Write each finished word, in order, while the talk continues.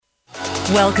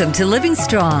Welcome to Living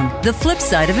Strong, the flip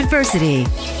side of adversity,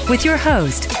 with your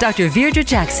host, Dr. Virdra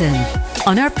Jackson.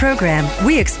 On our program,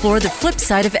 we explore the flip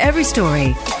side of every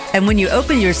story. And when you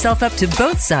open yourself up to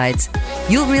both sides,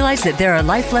 you'll realize that there are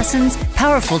life lessons,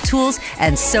 powerful tools,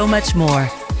 and so much more.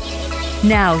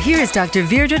 Now, here is Dr.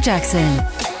 Virdra Jackson.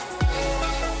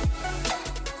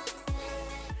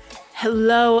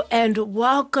 Hello and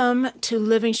welcome to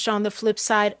Living Strong, the flip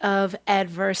side of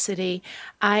adversity.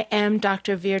 I am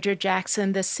Dr. Virdra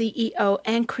Jackson, the CEO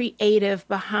and creative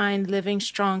behind Living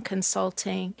Strong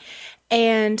Consulting.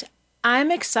 And I'm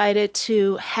excited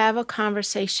to have a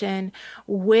conversation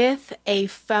with a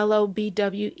fellow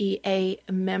BWEA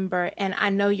member. And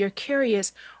I know you're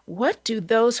curious, what do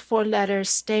those four letters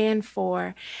stand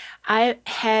for?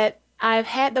 I've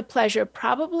had the pleasure,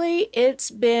 probably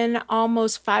it's been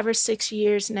almost 5 or 6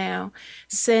 years now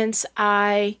since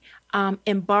I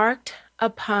embarked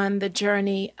upon the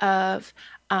journey of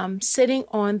sitting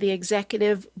on the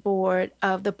executive board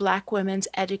of the Black Women's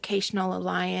Educational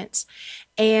Alliance.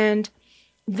 And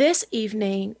this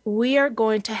evening, we are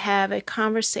going to have a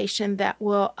conversation that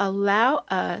will allow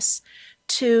us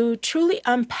to truly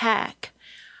unpack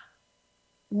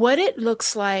what it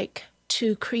looks like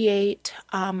to create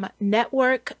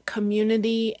network,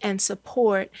 community, and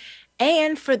support.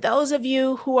 And for those of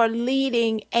you who are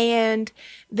leading and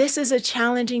this is a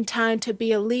challenging time to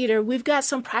be a leader, we've got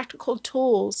some practical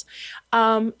tools.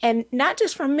 And not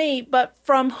just from me, but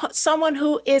from someone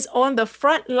who is on the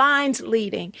front lines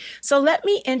leading. So let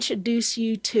me introduce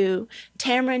you to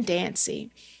Tamron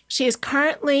Dancy. She is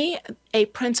currently a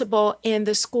principal in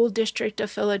the School District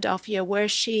of Philadelphia, where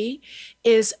she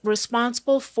is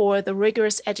responsible for the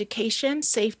rigorous education,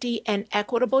 safety, and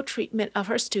equitable treatment of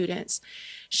her students.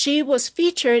 She was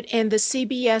featured in the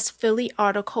CBS Philly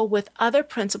article with other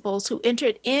principals who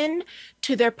entered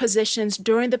into their positions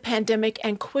during the pandemic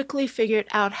and quickly figured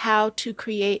out how to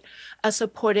create a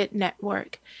supported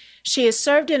network. She has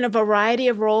served in a variety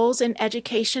of roles in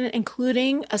education,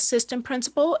 including assistant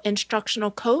principal,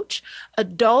 instructional coach,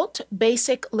 adult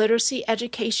basic literacy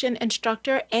education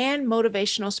instructor, and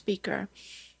motivational speaker.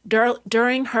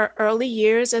 During her early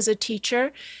years as a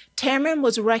teacher, Tamron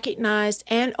was recognized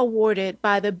and awarded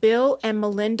by the Bill and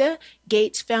Melinda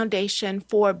Gates Foundation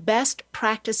for Best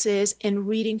Practices in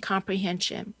Reading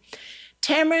Comprehension.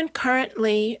 Tamron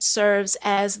currently serves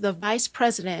as the Vice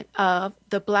President of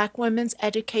the Black Women's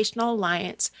Educational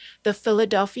Alliance, the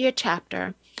Philadelphia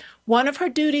chapter. One of her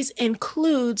duties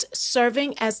includes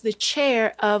serving as the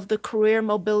chair of the Career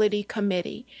Mobility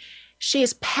Committee. She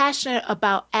is passionate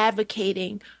about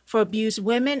advocating for abused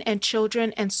women and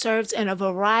children and serves in a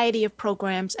variety of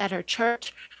programs at her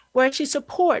church, where she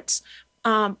supports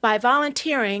by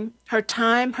volunteering her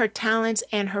time, her talents,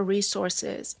 and her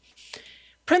resources.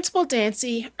 Principal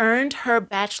Dancy earned her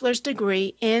bachelor's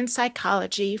degree in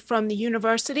psychology from the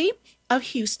University of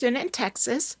Houston in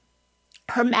Texas,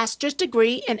 her master's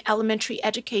degree in elementary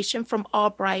education from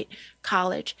Albright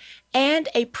College, and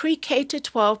a pre-K to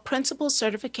 12 principal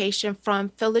certification from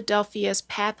Philadelphia's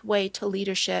Pathway to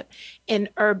Leadership in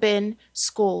Urban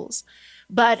Schools.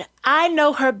 But I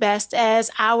know her best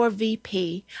as our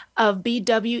VP of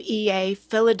BWEA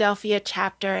Philadelphia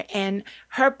chapter, and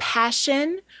her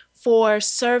passion for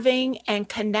serving and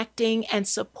connecting and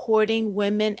supporting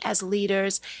women as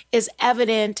leaders is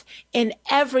evident in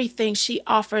everything she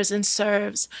offers and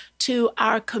serves to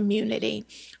our community.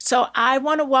 So I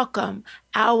want to welcome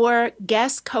our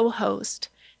guest co-host,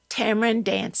 Tamron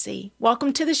Dancy.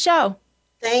 Welcome to the show.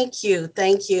 Thank you,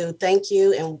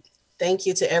 and thank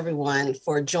you to everyone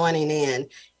for joining in.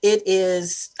 It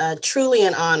is truly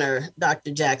an honor,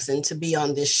 Dr. Jackson, to be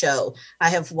on this show. I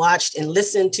have watched and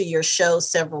listened to your show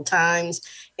several times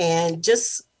and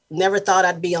just never thought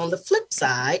I'd be on the flip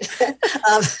side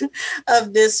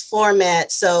of this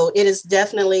format. So it is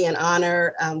definitely an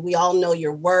honor. We all know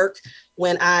your work.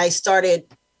 When I started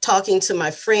talking to my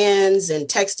friends and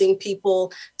texting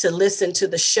people to listen to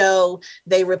the show,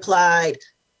 they replied,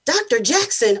 Dr.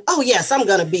 Jackson, oh yes, I'm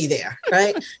going to be there,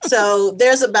 right? So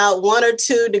there's about 1 or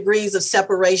 2 degrees of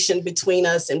separation between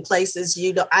us in places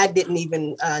I didn't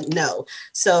even know.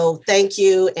 So thank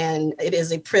you, and it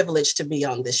is a privilege to be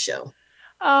on this show.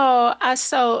 Oh, I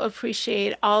so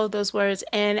appreciate all of those words,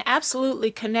 and absolutely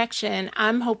connection.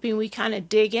 I'm hoping we kind of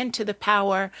dig into the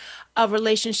power of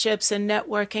relationships and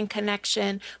network and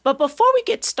connection. But before we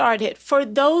get started, for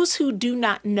those who do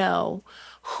not know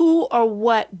who or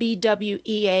what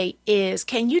BWEA is,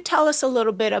 can you tell us a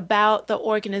little bit about the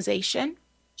organization?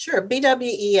 Sure.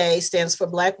 BWEA stands for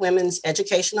Black Women's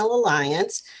Educational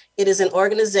Alliance. It is an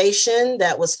organization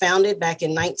that was founded back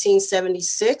in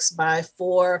 1976 by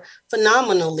four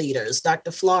phenomenal leaders,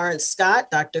 Dr. Florence Scott,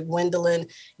 Dr. Gwendolyn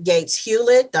Gates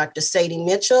Hewlett, Dr. Sadie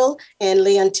Mitchell, and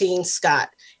Leontine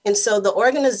Scott. And so the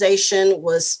organization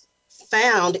was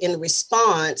found in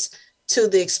response to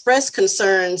the expressed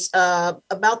concerns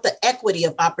about the equity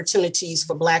of opportunities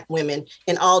for Black women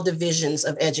in all divisions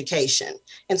of education.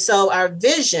 And so our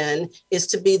vision is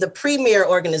to be the premier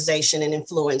organization and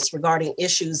influence regarding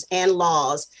issues and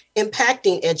laws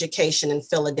impacting education in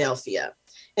Philadelphia.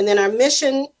 And then our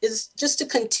mission is just to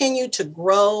continue to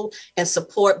grow and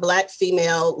support Black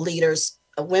female leaders,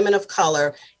 women of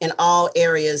color in all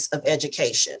areas of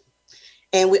education.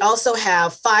 And we also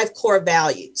have 5 core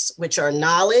values, which are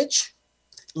knowledge,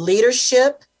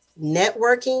 leadership,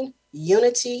 networking,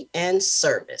 unity, and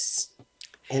service.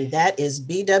 And that is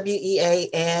BWEA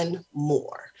and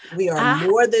more. We are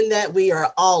more than that. We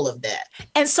are all of that.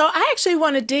 And so I actually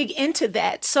want to dig into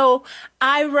that. So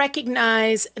I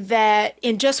recognize that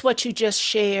in just what you just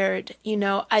shared,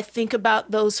 I think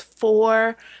about those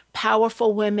 4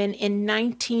 powerful women in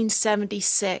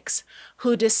 1976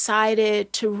 who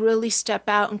decided to really step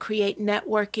out and create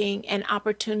networking and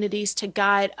opportunities to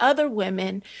guide other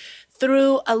women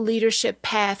through a leadership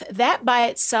path. That by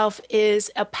itself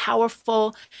is a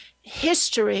powerful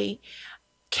history.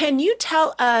 Can you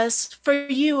tell us, for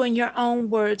you in your own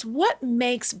words, what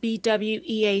makes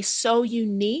BWEA so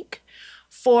unique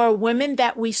for women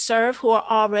that we serve who are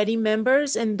already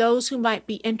members and those who might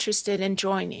be interested in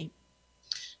joining?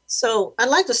 So I'd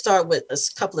like to start with a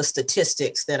couple of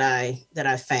statistics that I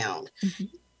found. Mm-hmm.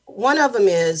 One of them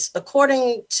is,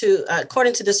 according to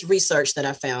this research that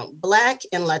I found, Black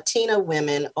and Latina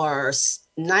women are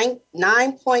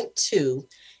 9.2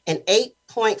 and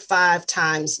 8.5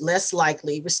 times less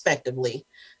likely, respectively,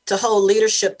 to hold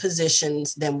leadership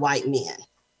positions than white men.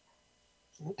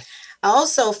 I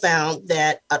also found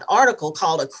that an article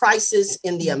called A Crisis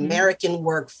in the American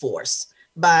Workforce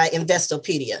by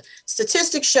Investopedia.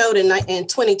 Statistics showed in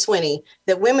 2020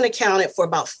 that women accounted for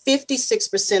about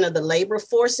 56% of the labor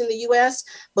force in the US,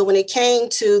 but when it came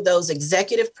to those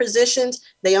executive positions,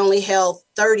 they only held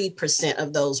 30%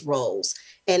 of those roles.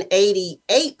 And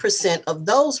 88% of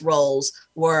those roles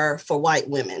were for white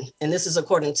women. And this is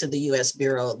according to the US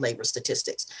Bureau of Labor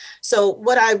Statistics. So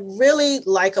what I really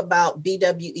like about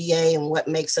BWEA and what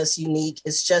makes us unique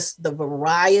is just the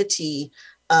variety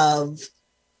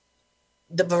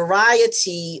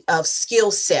of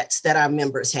skill sets that our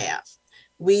members have.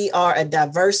 We are a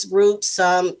diverse group.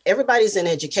 Everybody's in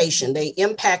education. They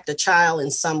impact a child in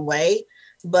some way,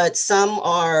 but some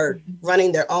are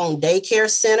running their own daycare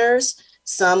centers.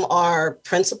 Some are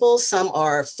principals, some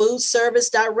are food service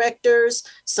directors,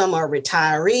 some are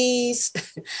retirees.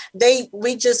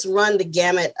 We just run the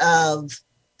gamut of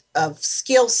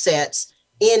skill sets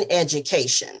in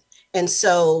education. And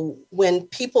so when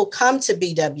people come to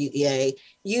BWEA,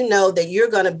 you know that you're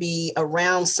going to be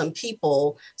around some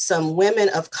people, some women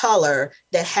of color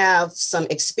that have some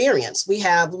experience. We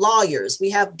have lawyers, we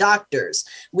have doctors,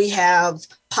 we have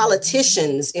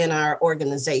politicians in our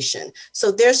organization.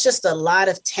 So there's just a lot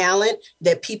of talent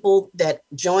that people that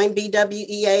join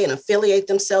BWEA and affiliate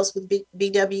themselves with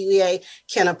BWEA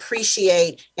can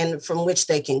appreciate and from which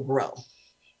they can grow.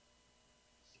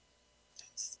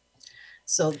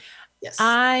 So, yes.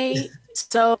 I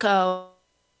so go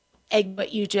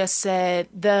what you just said,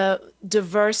 the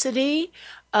diversity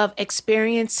of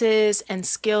experiences and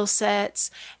skill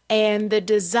sets and the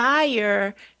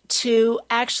desire to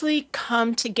actually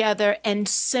come together and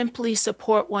simply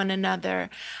support one another.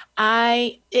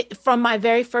 From my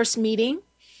very first meeting,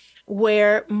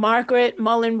 where Margaret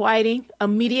Mullen Whiting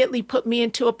immediately put me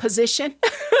into a position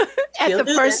at the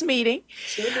first meeting.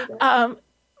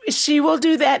 She will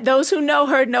do that. Those who know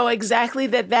her know exactly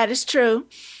that is true.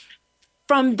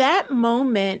 From that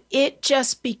moment, it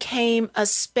just became a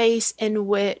space in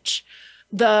which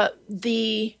the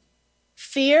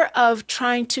fear of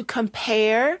trying to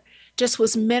compare just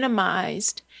was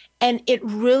minimized. And it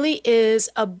really is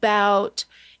about,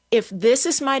 if this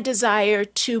is my desire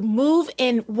to move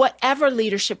in whatever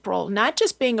leadership role, not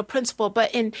just being a principal,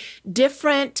 but in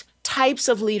different types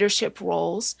of leadership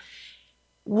roles,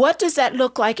 what does that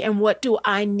look like and what do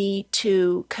I need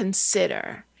to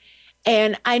consider?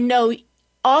 And I know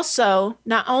also,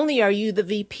 not only are you the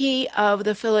VP of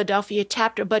the Philadelphia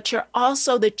chapter, but you're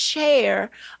also the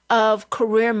chair of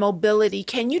career mobility.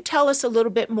 Can you tell us a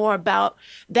little bit more about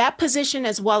that position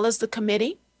as well as the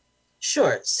committee?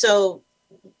 Sure. So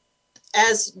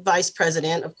as vice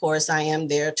president, of course, I am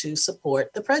there to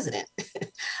support the president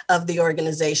of the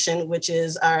organization, which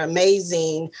is our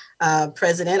amazing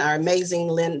president, our amazing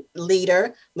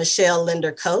leader, Michelle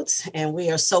Linder Coates, and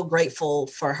we are so grateful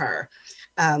for her.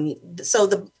 So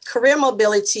the Career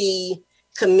Mobility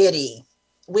Committee,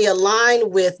 we align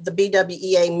with the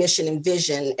BWEA mission and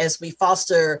vision as we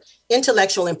foster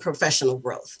intellectual and professional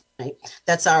growth. Right?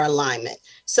 That's our alignment.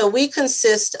 So we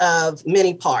consist of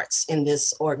many parts in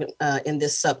this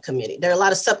subcommittee. There are a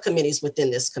lot of subcommittees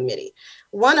within this committee.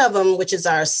 One of them, which is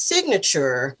our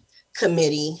signature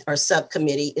committee or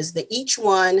subcommittee, is the Each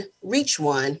One, Reach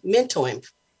One mentoring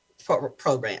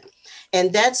program.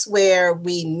 And that's where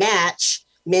we match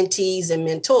mentees and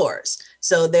mentors.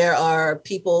 So there are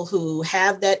people who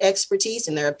have that expertise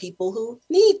and there are people who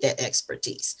need that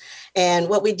expertise. And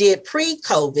what we did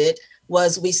pre-COVID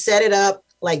was we set it up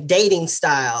like dating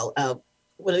style.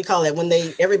 What do they call it? When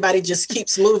everybody just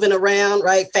keeps moving around,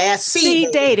 right? Fast speed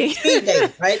dating. Speed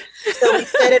dating, right? So we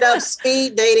set it up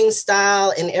speed dating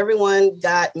style, and everyone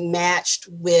got matched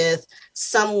with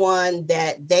someone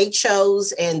that they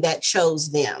chose and that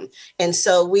chose them. And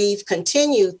so we've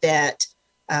continued that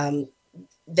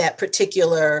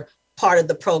particular part of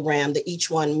the program, the Each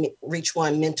One, Reach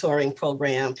One mentoring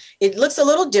program. It looks a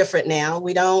little different now.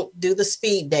 We don't do the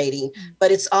speed dating, but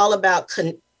it's all about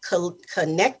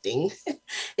connecting.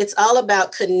 It's all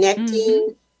about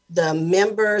connecting the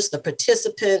members, the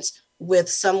participants, with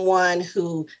someone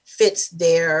who fits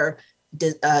their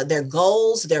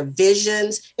goals, their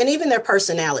visions, and even their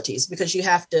personalities, because you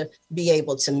have to be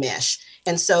able to mesh.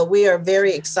 And so we are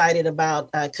very excited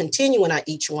about continuing our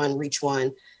Each One, Reach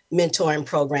One mentoring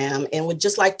program, and would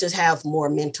just like to have more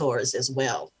mentors as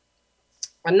well.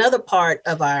 Another part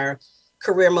of our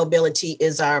career mobility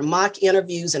is our mock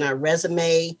interviews and our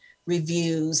resume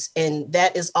reviews, and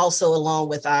that is also along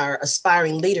with our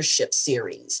Aspiring Leadership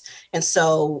series. And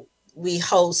so we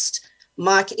host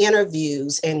mock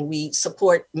interviews and we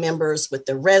support members with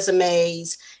the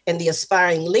resumes, and the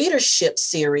Aspiring Leadership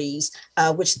series,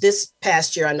 which this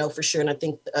past year I know for sure, and I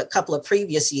think a couple of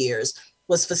previous years,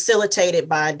 was facilitated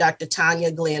by Dr.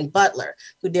 Tanya Glenn Butler,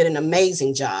 who did an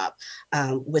amazing job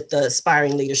with the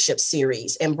Aspiring Leadership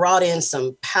series and brought in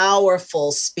some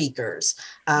powerful speakers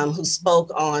who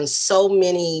spoke on so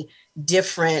many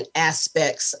different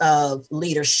aspects of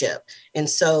leadership. And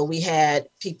so we had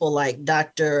people like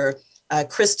Dr.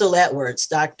 Crystal Edwards,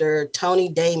 Dr. Tony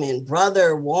Damon,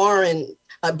 Brother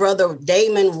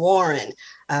Damon Warren.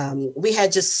 We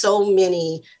had just so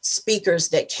many speakers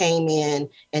that came in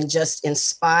and just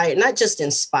inspired, not just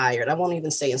inspired, I won't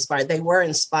even say inspired, they were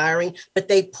inspiring, but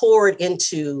they poured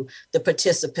into the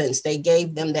participants. They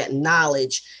gave them that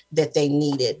knowledge that they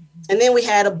needed. And then we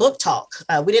had a book talk.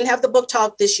 We didn't have the book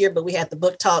talk this year, but we had the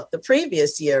book talk the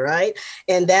previous year, right?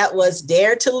 And that was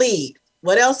Dare to Lead.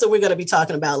 What else are we going to be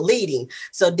talking about? Leading.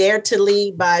 So Dare to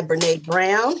Lead by Brene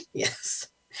Brown. Yes.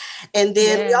 And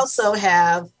then we also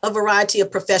have a variety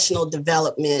of professional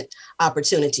development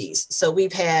opportunities. So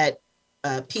we've had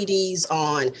PDs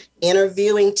on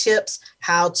interviewing tips,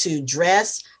 how to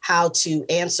dress, how to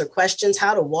answer questions,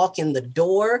 how to walk in the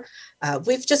door.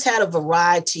 We've just had a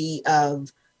variety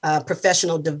of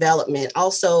professional development,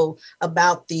 also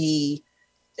about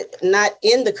not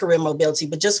in the career mobility,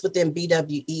 but just within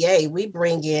BWEA, we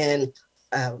bring in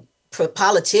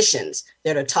politicians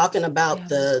that are talking about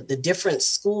the different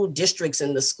school districts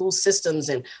and the school systems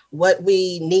and what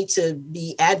we need to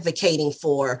be advocating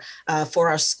for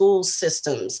our school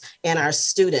systems and our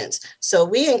students. So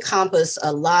we encompass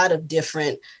a lot of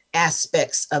different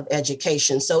aspects of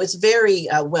education. So it's very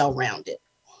well-rounded.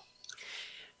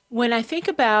 When I think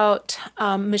about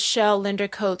Michelle Linder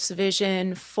Coates'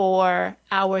 vision for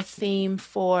our theme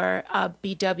for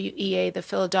BWEA, the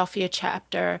Philadelphia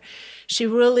chapter, she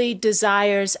really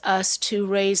desires us to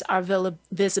raise our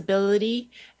visibility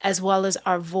as well as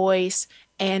our voice,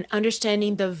 and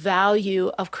understanding the value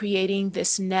of creating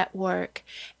this network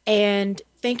and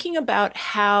thinking about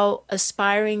how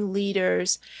aspiring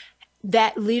leaders,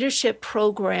 that leadership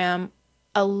program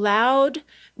allowed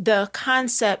the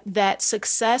concept that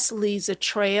success leaves a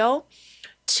trail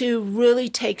to really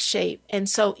take shape. And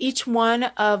so each one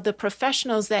of the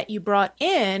professionals that you brought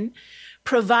in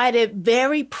provided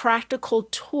very practical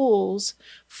tools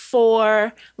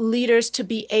for leaders to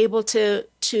be able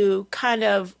to kind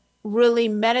of really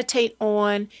meditate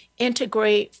on,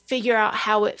 integrate, figure out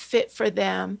how it fit for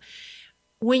them.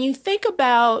 When you think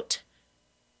about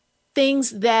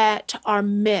things that are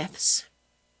myths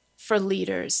for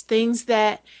leaders, things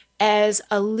that as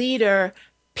a leader,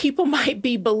 people might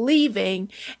be believing,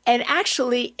 and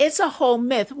actually it's a whole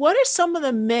myth. What are some of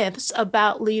the myths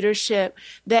about leadership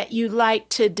that you like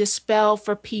to dispel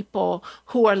for people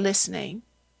who are listening?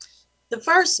 The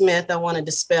first myth I want to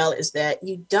dispel is that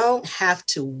you don't have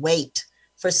to wait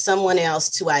for someone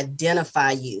else to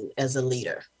identify you as a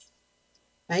leader,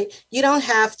 right? You don't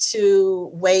have to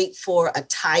wait for a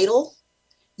title.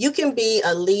 You can be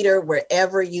a leader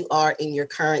wherever you are in your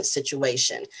current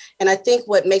situation. And I think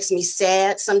what makes me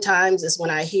sad sometimes is when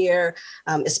I hear,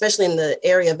 especially in the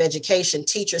area of education,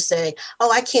 teachers say,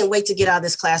 oh, I can't wait to get out of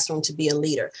this classroom to be a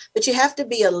leader. But you have to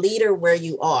be a leader where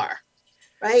you are,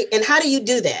 right? And how do you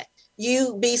do that?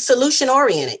 You be solution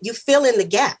oriented. You fill in the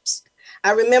gaps.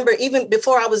 I remember even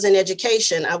before I was in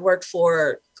education, I worked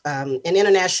for an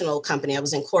international company. I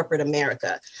was in corporate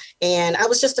America, and I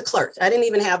was just a clerk. I didn't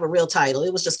even have a real title.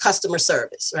 It was just customer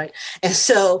service, right? And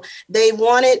so they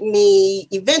wanted me,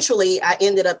 eventually I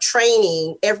ended up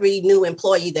training every new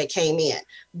employee that came in,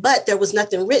 but there was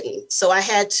nothing written. So I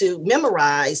had to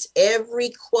memorize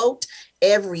every quote,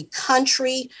 every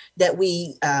country that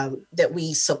we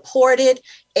supported,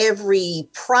 every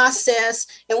process.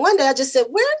 And one day I just said,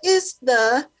 where's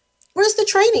the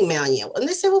training manual? And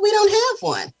they said, well, we don't have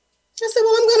one. I said,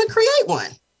 well, I'm going to create one.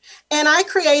 And I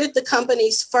created the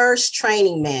company's first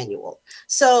training manual.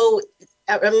 So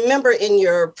I remember in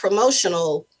your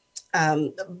promotional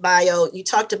bio, you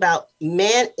talked about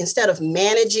instead of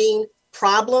managing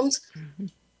problems, mm-hmm.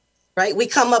 right? We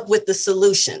come up with the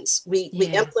solutions. We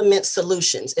implement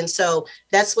solutions. And so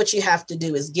that's what you have to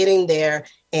do, is getting there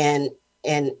and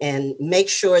make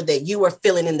sure that you are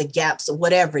filling in the gaps of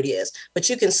whatever it is. But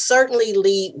you can certainly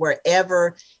lead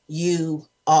wherever you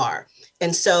are.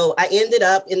 And so I ended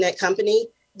up in that company.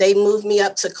 They moved me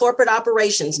up to corporate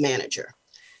operations manager.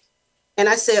 And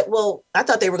I said, well, I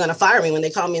thought they were going to fire me when they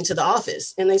called me into the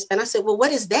office. And I said, well,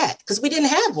 what is that? Because we didn't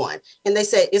have one. And they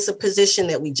said, it's a position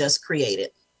that we just created.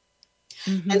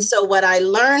 Mm-hmm. And so what I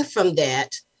learned from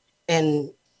that, and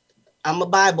I'm a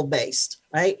Bible based,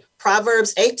 right?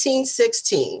 Proverbs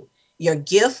 18:16, your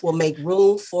gift will make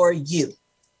room for you.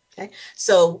 Okay.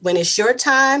 So when it's your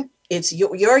time, it's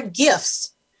your gifts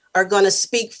are going to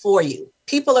speak for you.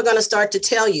 People are going to start to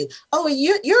tell you, oh,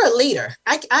 you're a leader.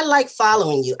 I like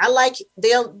following you.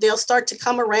 They'll start to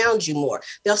come around you more.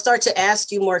 They'll start to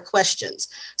ask you more questions.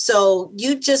 So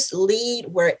you just lead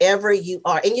wherever you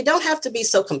are. And you don't have to be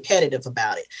so competitive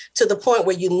about it to the point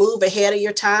where you move ahead of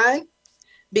your time,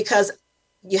 because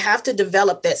you have to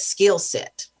develop that skill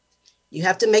set. You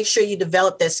have to make sure you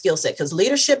develop that skill set, because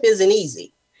leadership isn't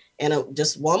easy. And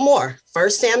just one more, 1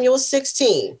 Samuel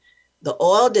 16, the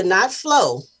oil did not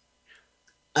flow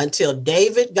until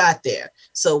David got there.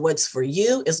 So what's for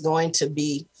you is going to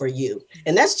be for you.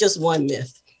 And that's just one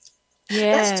myth.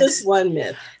 Yes. That's just one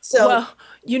myth. So, well,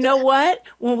 you know what?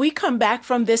 When we come back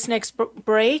from this next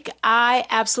break, I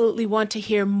absolutely want to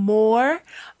hear more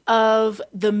of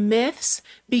the myths,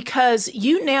 because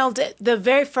you nailed it. The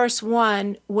very first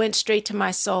one went straight to my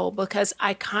soul, because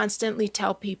I constantly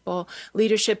tell people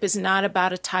leadership is not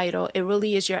about a title. It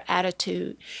really is your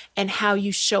attitude and how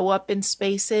you show up in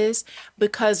spaces,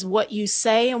 because what you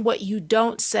say and what you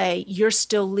don't say, you're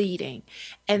still leading.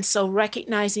 And so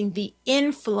recognizing the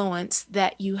influence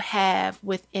that you have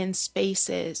within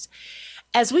spaces.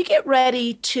 As we get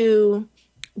ready to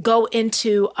go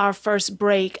into our first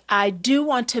break, I do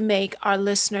want to make our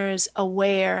listeners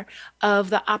aware of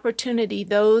the opportunity.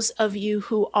 Those of you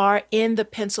who are in the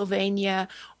Pennsylvania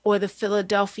or the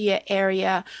Philadelphia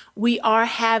area, we are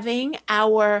having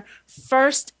our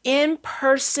first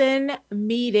in-person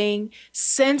meeting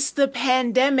since the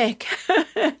pandemic.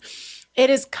 It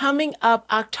is coming up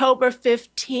October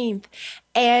 15th.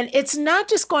 And it's not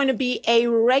just going to be a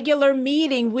regular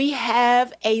meeting. We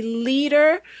have a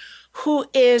leader who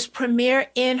is premier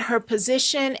in her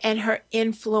position and her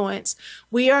influence.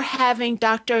 We are having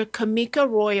Dr.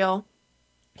 Kamika Royal,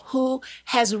 who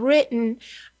has written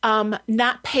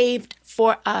Not Paved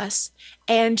for Us,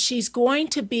 and she's going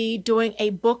to be doing a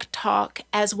book talk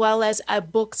as well as a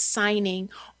book signing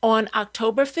on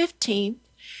October 15th.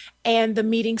 And the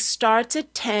meeting starts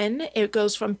at 10. It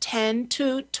goes from 10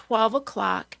 to 12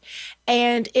 o'clock.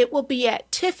 And it will be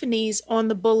at Tiffany's on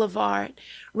the Boulevard.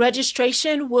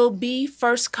 Registration will be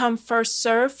first come, first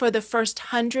serve for the first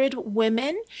 100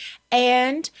 women.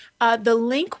 And the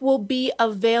link will be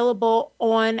available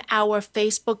on our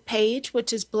Facebook page,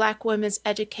 which is Black Women's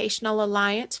Educational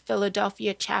Alliance,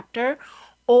 Philadelphia chapter,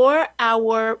 or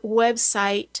our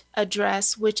website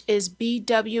address, which is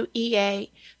BWEA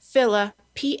Phila,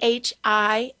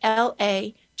 PHILA,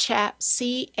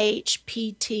 CHPT.org.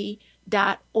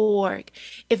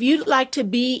 If you'd like to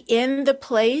be in the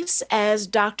place as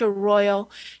Dr.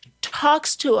 Royal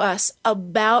talks to us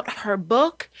about her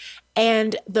book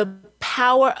and the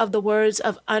power of the words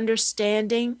of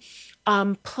understanding,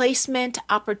 placement,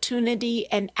 opportunity,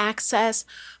 and access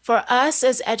for us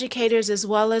as educators as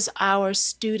well as our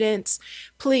students.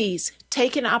 Please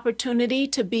take an opportunity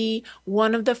to be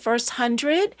one of the first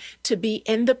 100 to be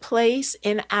in the place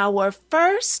in our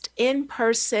first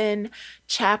in-person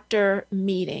chapter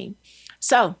meeting.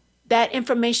 So that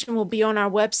information will be on our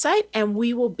website, and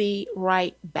we will be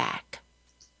right back.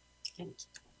 Thank you.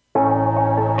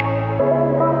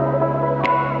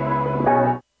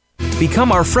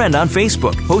 Become our friend on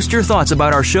Facebook. Post your thoughts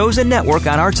about our shows and network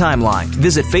on our timeline.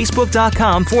 Visit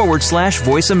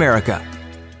facebook.com/Voice America.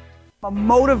 A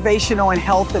motivational and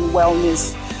health and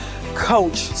wellness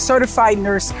coach, certified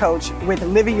nurse coach with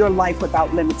Living Your Life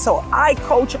Without Limits. So I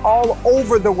coach all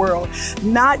over the world,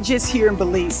 not just here in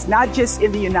Belize, not just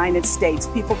in the United States.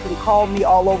 People can call me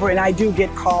all over, and I do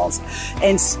get calls,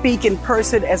 and speak in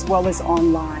person as well as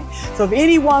online. So if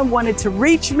anyone wanted to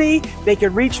reach me, they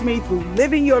can reach me through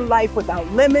Living Your Life Without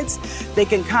Limits. They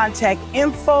can contact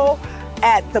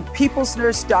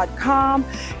info@thepeoplesnurse.com.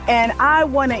 And I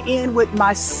want to end with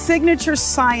my signature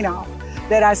sign-off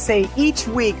that I say each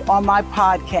week on my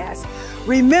podcast.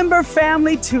 Remember,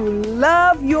 family, to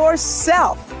love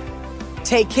yourself.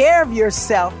 Take care of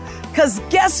yourself, because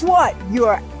guess what? You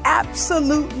are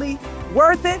absolutely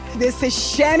worth it. This is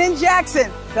Shannon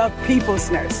Jackson, the People's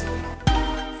Nurse.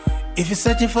 If you're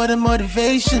searching for the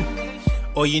motivation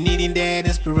or you're needing that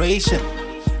inspiration,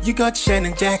 you got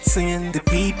Shannon Jackson, the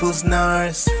People's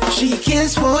Nurse. She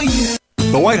cares for you.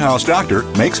 The White House doctor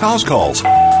makes house calls.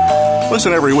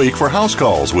 Listen every week for House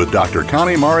Calls with Dr.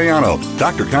 Connie Mariano.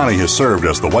 Dr. Connie has served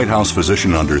as the White House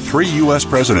physician under 3 U.S.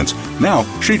 presidents. Now,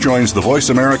 she joins the Voice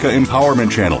America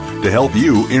Empowerment Channel to help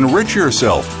you enrich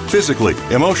yourself physically,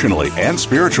 emotionally, and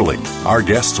spiritually. Our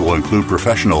guests will include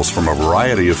professionals from a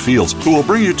variety of fields who will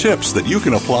bring you tips that you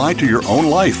can apply to your own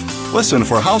life. Listen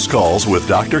for House Calls with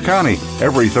Dr. Connie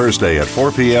every Thursday at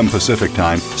 4 p.m. Pacific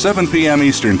Time, 7 p.m.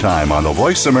 Eastern Time on the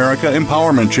Voice America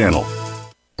Empowerment Channel.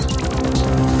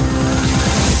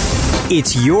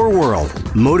 It's your world.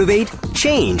 Motivate,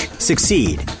 change,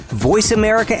 succeed.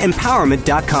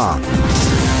 VoiceAmericaEmpowerment.com.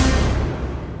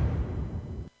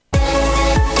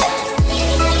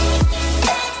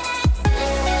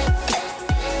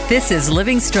 This is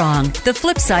Living Strong, the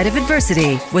flip side of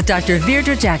adversity with Dr.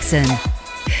 Virdra Jackson.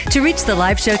 To reach the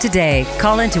live show today,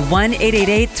 call into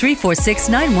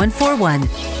 1-888-346-9141.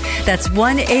 That's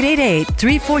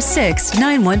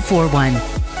 1-888-346-9141.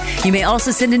 You may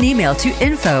also send an email to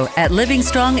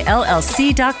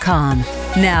info@livingstrongllc.com.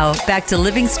 Now, back to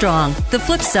Living Strong, the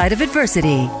flip side of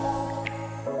adversity.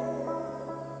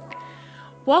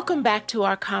 Welcome back to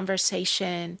our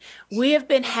conversation. We have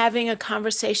been having a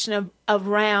conversation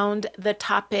around the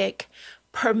topic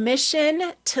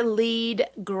Permission to Lead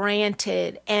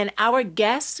Granted. And our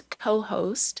guest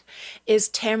co-host is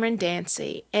Tamron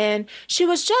Dancy. And she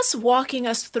was just walking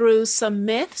us through some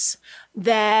myths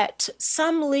that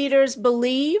some leaders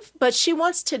believe, but she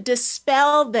wants to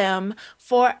dispel them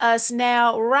for us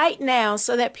now, right now,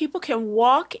 so that people can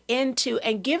walk into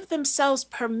and give themselves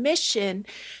permission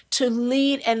to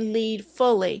lead and lead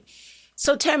fully.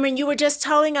 So, Tamron, you were just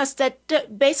telling us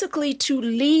that basically to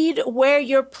lead where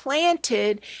you're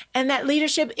planted, and that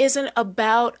leadership isn't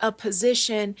about a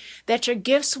position, that your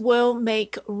gifts will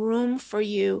make room for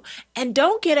you. And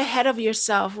don't get ahead of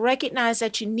yourself. Recognize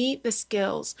that you need the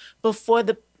skills before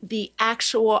the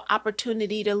actual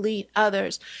opportunity to lead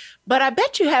others. But I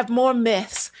bet you have more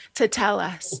myths to tell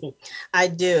us. I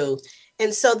do.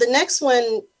 And so the next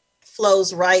one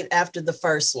flows right after the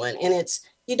first one, and it's,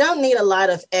 you don't need a lot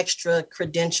of extra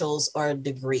credentials or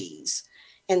degrees.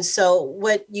 And so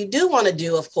what you do want to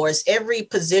do, of course, every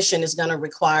position is going to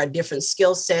require a different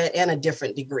skill set and a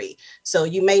different degree. So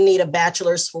you may need a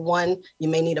bachelor's for one, you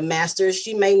may need a master's,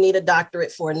 you may need a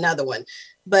doctorate for another one,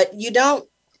 but you don't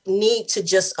need to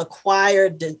just acquire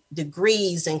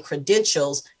degrees and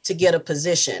credentials to get a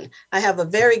position. I have a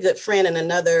very good friend in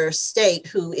another state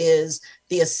who is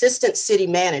the assistant city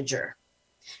manager,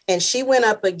 and she went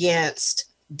up against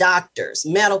doctors,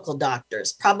 medical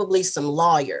doctors, probably some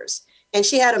lawyers, and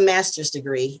she had a master's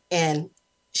degree and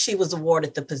she was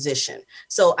awarded the position.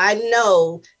 So I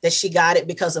know that she got it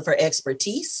because of her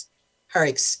expertise, her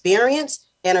experience,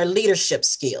 and her leadership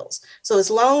skills. So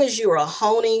as long as you are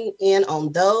honing in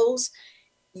on those,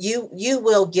 you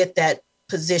will get that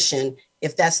position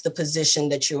if that's the position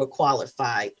that you are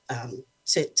qualified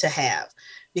to have.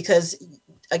 Because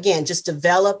again, just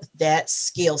develop that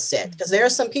skill set, because there are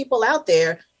some people out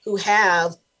there who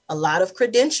have a lot of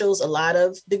credentials, a lot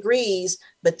of degrees,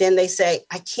 but then they say,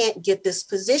 I can't get this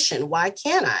position. Why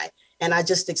can't I? And I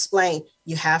just explained,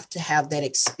 you have to have that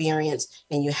experience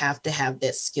and you have to have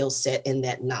that skill set and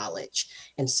that knowledge.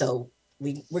 And so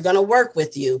we're going to work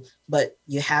with you, but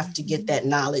you have to get that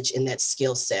knowledge and that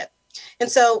skill set.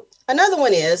 And so another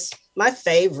one is my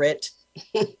favorite.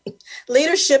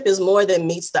 Leadership is more than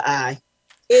meets the eye.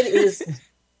 It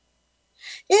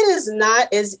is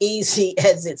not as easy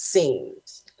as it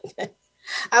seems.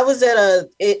 I was at an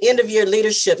end of year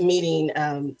leadership meeting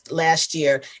last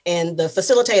year, and the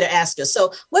facilitator asked us,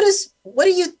 so what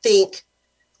did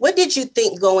you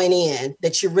think going in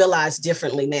that you realize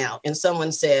differently now? And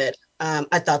someone said,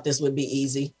 I thought this would be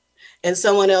easy. And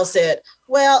someone else said,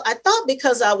 well, I thought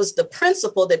because I was the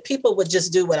principal that people would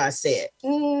just do what I said.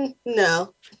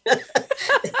 No.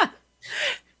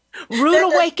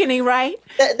 Rude awakening, right?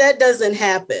 That doesn't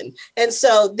happen. And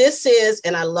so this is,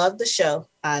 and I love the show.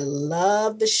 I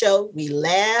love the show. We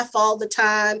laugh all the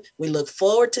time. We look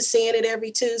forward to seeing it every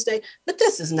Tuesday. But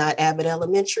this is not Abbott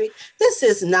Elementary. This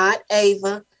is not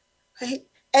Ava. Right?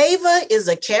 Ava is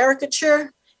a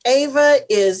caricature. Ava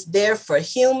is there for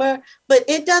humor, but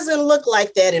it doesn't look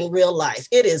like that in real life.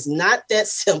 It is not that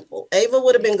simple. Ava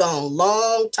would have been gone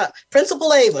long time.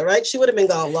 Principal Ava, right? She would have been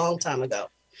gone long time ago.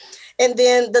 And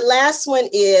then the last one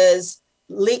is,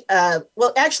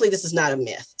 well, actually, this is not a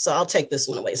myth. So I'll take this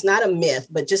one away. It's not a myth,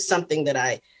 but just something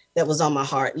that was on my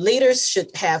heart. Leaders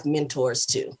should have mentors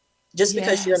too. Just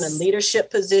because you're in a leadership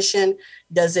position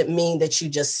doesn't mean that you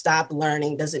just stop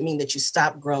learning, doesn't mean that you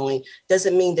stop growing,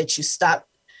 doesn't mean that you stop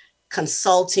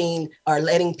consulting or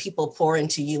letting people pour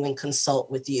into you and consult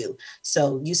with you.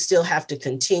 So you still have to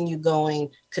continue going,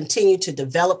 continue to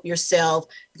develop yourself,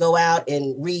 go out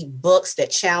and read books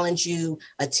that challenge you,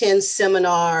 attend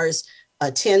seminars,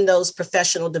 attend those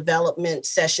professional development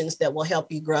sessions that will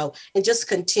help you grow, and just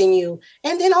continue.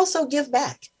 And then also give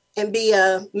back and be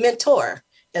a mentor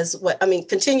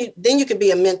continue. Then you can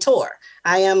be a mentor.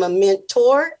 I am a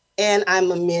mentor and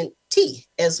I'm a mentee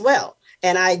as well.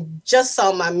 And I just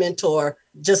saw my mentor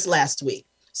just last week.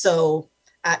 So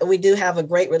we do have a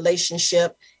great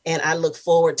relationship, and I look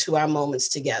forward to our moments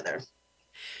together.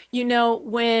 You know,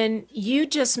 when you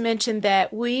just mentioned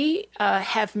that, we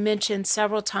have mentioned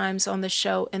several times on the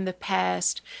show in the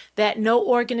past that no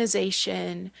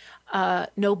organization,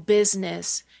 no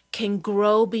business can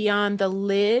grow beyond the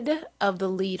lid of the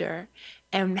leader.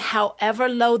 And however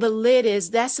low the lid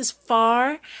is, that's as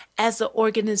far as the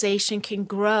organization can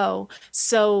grow.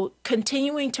 So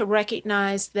continuing to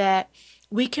recognize that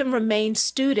we can remain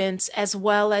students as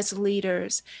well as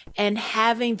leaders, and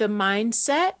having the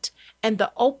mindset and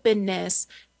the openness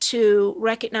to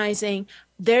recognizing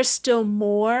there's still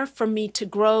more for me to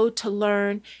grow, to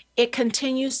learn. It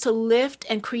continues to lift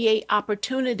and create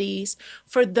opportunities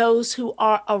for those who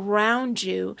are around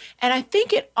you. And I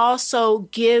think it also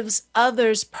gives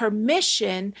others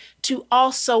permission to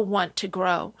also want to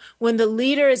grow. When the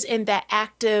leader is in that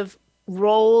active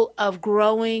role of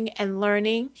growing and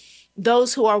learning,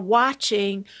 those who are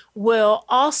watching will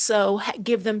also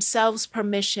give themselves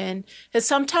permission. Because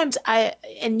sometimes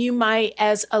and you might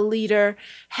as a leader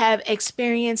have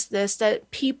experienced this,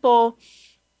 that people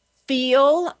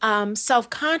feel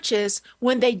self-conscious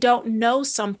when they don't know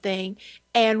something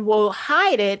and will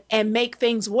hide it and make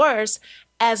things worse,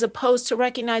 as opposed to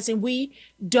recognizing we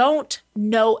don't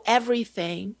know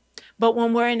everything. But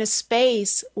when we're in a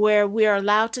space where we are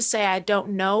allowed to say, I don't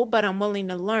know, but I'm willing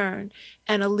to learn,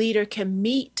 and a leader can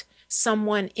meet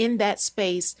someone in that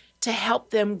space to help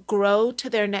them grow to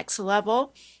their next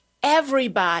level,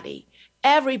 everybody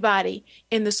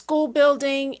in the school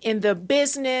building, in the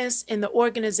business, in the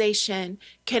organization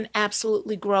can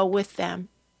absolutely grow with them.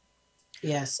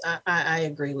 Yes, I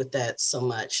agree with that so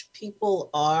much.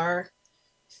 People are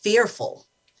fearful.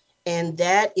 And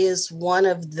that is one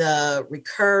of the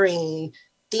recurring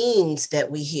themes that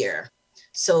we hear.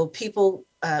 So people,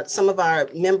 some of our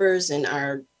members and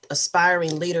our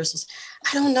aspiring leaders,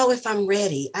 I don't know if I'm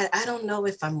ready. I don't know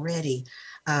if I'm ready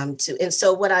to. And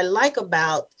so what I like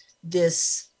about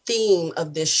this theme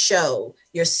of this show,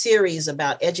 your series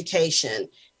about education,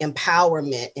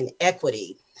 empowerment, and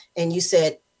equity, and you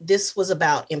said this was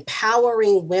about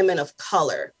empowering women of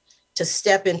color to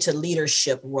step into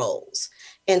leadership roles.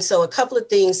 And so a couple of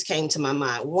things came to my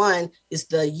mind. One is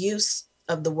the use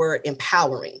of the word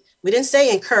empowering. We didn't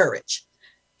say encourage,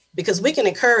 because we can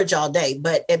encourage all day,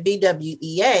 but at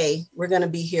BWEA, we're going to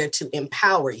be here to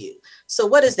empower you. So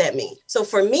what does that mean? So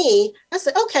for me, I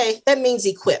said, okay, that means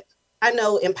equip. I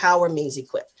know empower means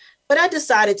equip, but I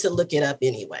decided to look it up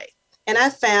anyway. And I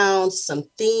found some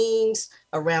things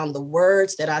around the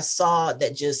words that I saw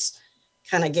that just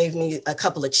kind of gave me a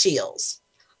couple of chills.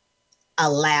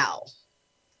 Allow.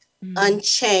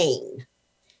 Unchain,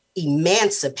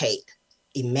 emancipate.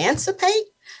 Emancipate?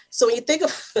 So when you think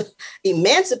of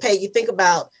emancipate, you think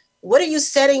about, what are you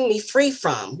setting me free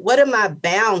from? What am I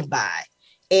bound by?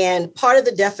 And part of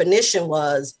the definition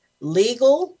was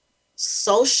legal,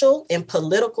 social, and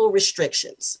political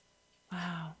restrictions.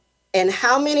 Wow. And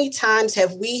how many times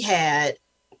have we had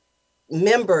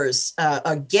members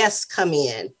or guests come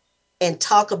in and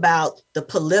talk about the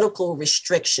political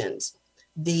restrictions,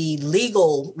 the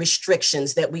legal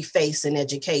restrictions that we face in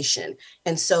education?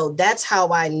 And so that's how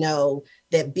I know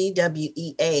that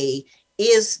BWEA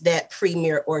is that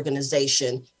premier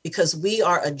organization, because we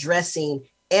are addressing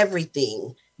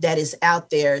everything that is out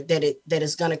there that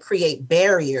is going to create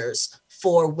barriers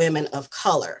for women of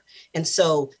color. And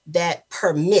so that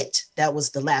permit, that was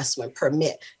the last one,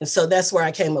 permit. And so that's where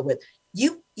I came up with,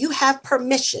 you have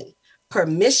permission.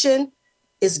 Permission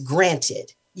is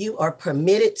granted. You are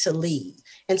permitted to lead.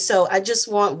 And so I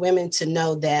just want women to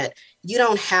know that you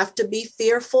don't have to be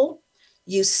fearful.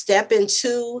 You step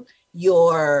into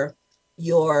your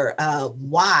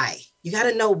why. You got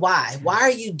to know why. Why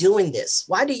are you doing this?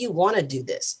 Why do you want to do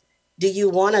this? Do you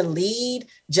want to lead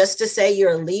just to say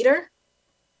you're a leader?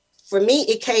 For me,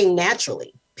 it came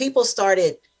naturally. People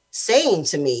started saying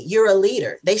to me, you're a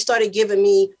leader. They started giving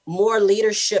me more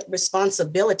leadership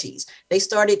responsibilities. They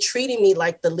started treating me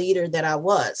like the leader that I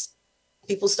was.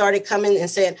 People started coming and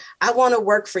saying, I want to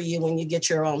work for you when you get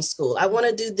your own school. I want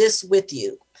to do this with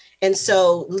you. And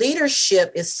so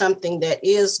leadership is something that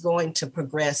is going to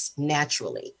progress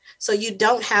naturally. So you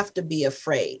don't have to be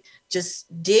afraid. Just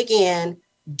dig in,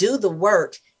 do the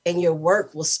work, and your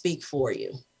work will speak for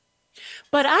you.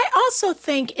 But I also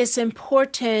think it's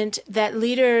important that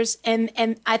leaders, and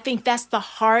I think that's the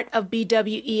heart of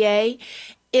BWEA,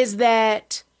 is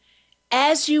that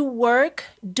as you work,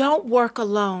 don't work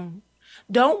alone.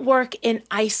 Don't work in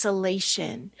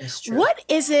isolation. That's true. What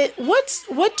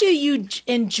do you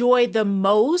enjoy the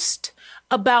most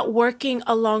about working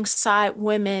alongside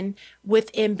women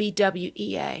within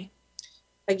BWEA?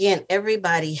 Again,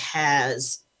 everybody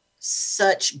has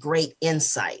such great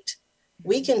insight.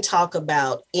 We can talk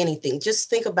about anything. Just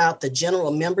think about the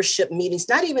general membership meetings,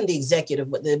 not even the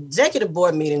executive, but the executive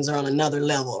board meetings are on another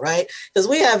level, right? Because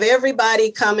we have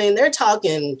everybody coming, they're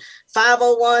talking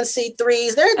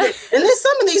 501c3s. And then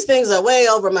some of these things are way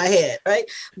over my head, right?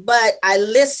 But I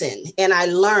listen and I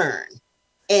learn.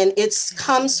 And it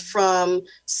comes from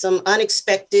some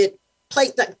unexpected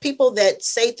people that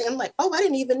say things like, oh, I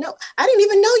didn't even know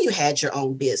you had your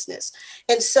own business.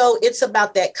 And so it's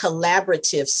about that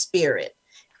collaborative spirit.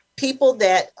 People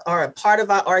that are a part of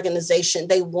our organization,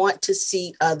 they want to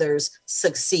see others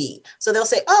succeed. So they'll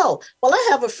say, oh, well, I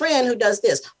have a friend who does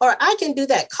this, or I can do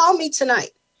that. Call me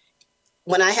tonight.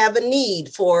 When I have a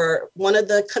need for one of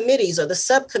the committees or the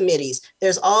subcommittees,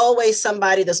 there's always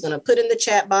somebody that's going to put in the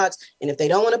chat box. And if they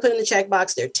don't want to put in the chat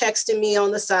box, they're texting me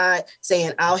on the side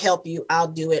saying, I'll help you. I'll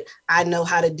do it. I know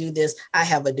how to do this. I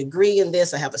have a degree in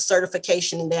this. I have a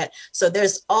certification in that. So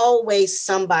there's always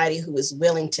somebody who is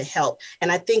willing to help.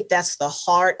 And I think that's the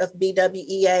heart of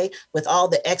BWEA. With all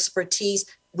the expertise,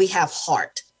 we have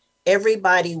heart.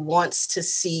 Everybody wants to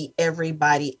see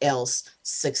everybody else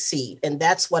succeed. And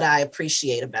that's what I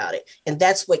appreciate about it. And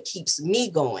that's what keeps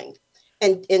me going.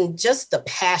 And just the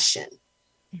passion.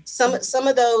 Some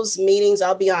of those meetings,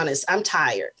 I'll be honest, I'm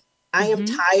tired. I am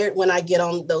tired when I get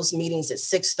on those meetings at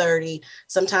 6:30.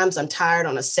 Sometimes I'm tired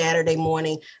on a Saturday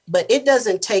morning, but it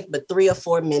doesn't take but 3 or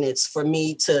 4 minutes for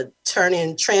me to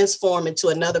transform into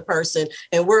another person.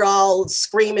 And we're all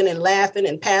screaming and laughing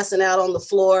and passing out on the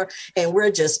floor. And we're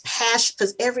just passionate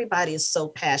because everybody is so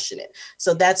passionate.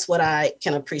 So that's what I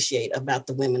can appreciate about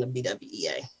the women of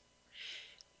BWEA.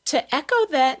 To echo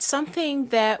that, something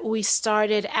that we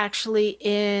started actually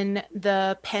in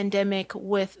the pandemic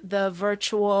with the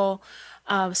virtual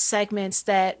segments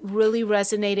that really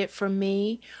resonated for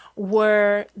me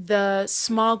were the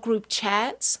small group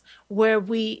chats where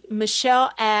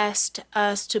Michelle asked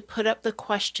us to put up the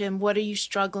question, what are you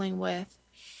struggling with?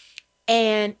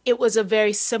 And it was a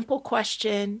very simple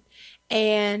question.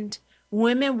 And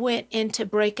women went into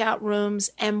breakout rooms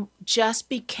and just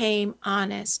became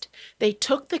honest. They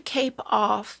took the cape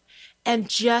off and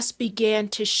just began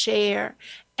to share.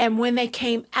 And when they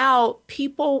came out,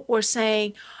 people were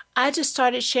saying, I just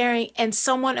started sharing, and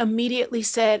someone immediately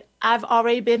said, I've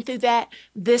already been through that.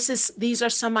 These are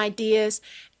some ideas.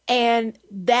 And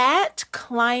that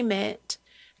climate,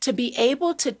 to be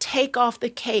able to take off the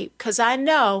cape, because I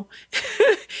know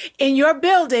in your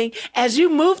building, as you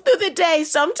move through the day,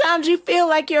 sometimes you feel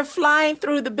like you're flying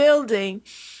through the building.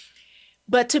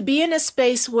 But to be in a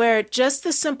space where just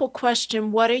the simple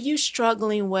question, what are you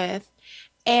struggling with?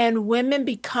 and women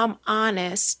become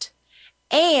honest,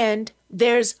 and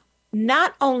there's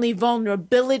not only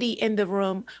vulnerability in the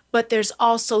room, but there's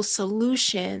also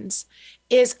solutions,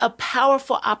 is a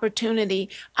powerful opportunity,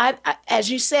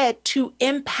 as you said, to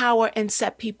empower and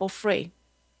set people free.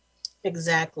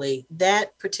 Exactly.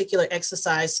 That particular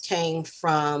exercise came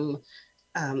from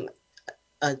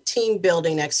a team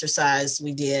building exercise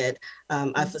we did.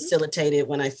 I facilitated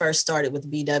when I first started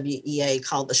with BWEA,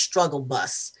 called the Struggle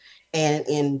Bus.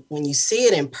 And when you see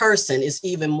it in person, it's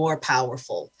even more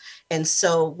powerful. And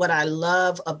so what I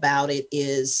love about it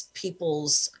is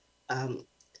people's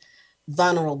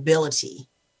vulnerability.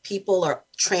 People are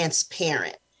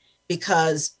transparent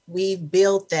because we've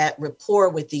built that rapport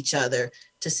with each other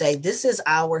to say, this is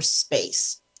our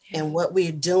space. And what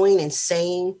we're doing and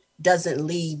saying doesn't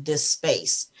leave this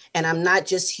space. And I'm not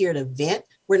just here to vent.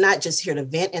 We're not just here to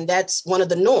vent. And that's one of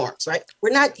the norms, right?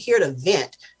 We're not here to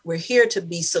vent. We're here to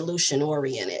be solution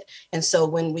oriented. And so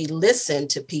when we listen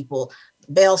to people,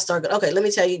 bells start going, okay, let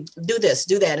me tell you, do this,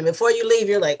 do that. And before you leave,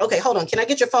 you're like, okay, hold on. Can I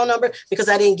get your phone number? Because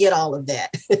I didn't get all of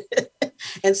that.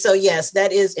 And so, yes,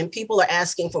 that is, and people are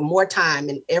asking for more time.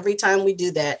 And every time we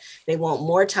do that, they want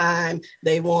more time.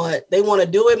 They want to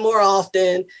do it more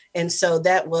often. And so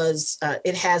that was,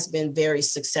 it has been very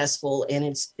successful, and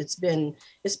it's been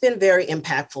very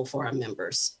impactful for our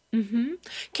members. Mm-hmm.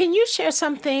 Can you share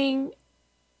something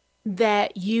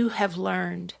that you have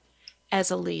learned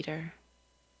as a leader?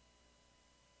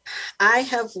 I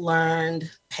have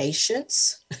learned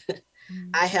patience.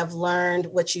 I have learned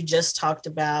what you just talked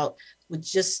about, with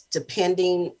just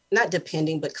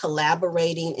but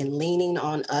collaborating and leaning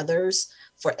on others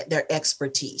for their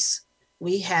expertise.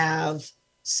 We have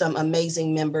some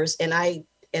amazing members, and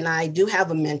I do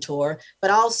have a mentor, but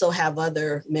I also have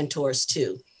other mentors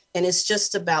too. And it's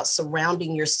just about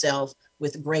surrounding yourself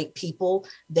with great people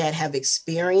that have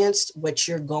experienced what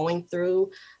you're going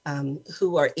through,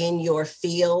 who are in your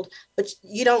field. But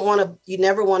you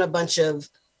never want a bunch of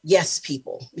yes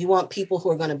people. You want people who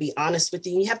are going to be honest with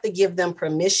you. You have to give them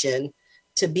permission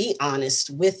to be honest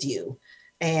with you.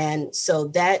 And so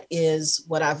that is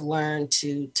what I've learned,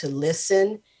 to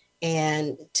listen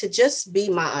and to just be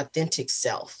my authentic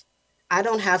self. I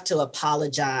don't have to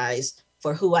apologize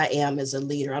for who I am as a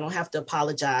leader. I don't have to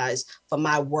apologize for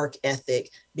my work ethic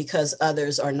because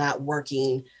others are not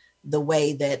working the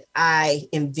way that I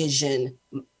envision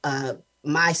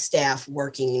my staff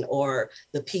working, or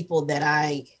the people that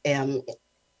I am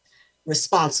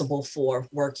responsible for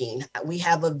working. We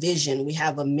have a vision, we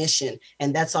have a mission,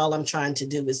 and that's all I'm trying to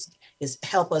do is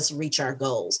help us reach our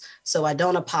goals. So I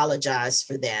don't apologize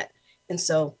for that. And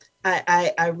so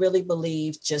I really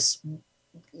believe just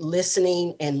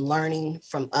listening and learning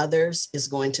from others is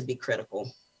going to be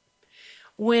critical.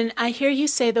 When I hear you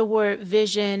say the word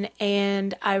vision,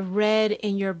 and I read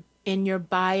in your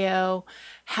bio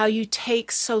how you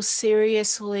take so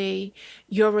seriously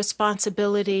your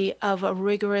responsibility of a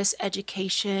rigorous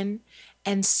education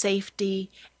and safety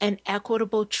and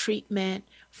equitable treatment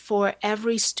for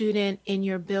every student in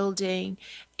your building.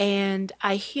 And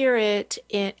I hear it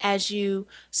as you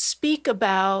speak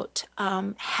about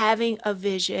having a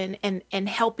vision and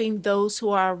helping those who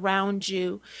are around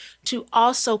you to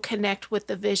also connect with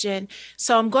the vision.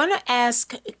 So I'm going to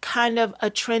ask kind of a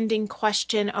trending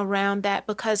question around that,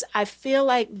 because I feel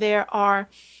like there are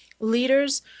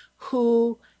leaders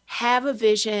who have a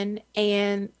vision,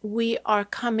 and we are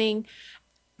coming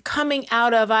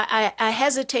out of, I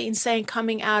hesitate in saying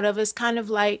coming out of, is kind of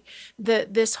like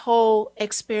this whole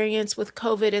experience with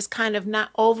COVID is kind of not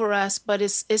over us, but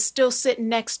it's still sitting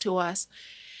next to us,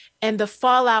 and the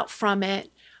fallout from it.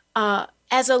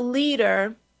 As a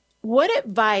leader, what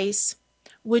advice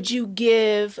would you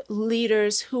give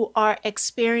leaders who are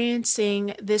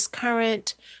experiencing this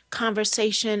current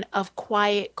conversation of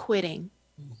quiet quitting?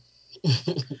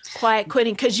 Quiet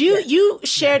quitting, because you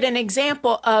shared an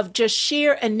example of just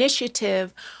sheer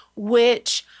initiative,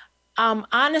 which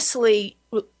honestly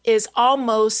is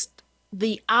almost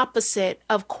the opposite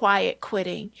of quiet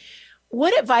quitting.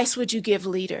 What advice would you give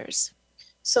leaders?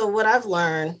 So what I've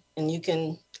learned, and you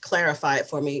can clarify it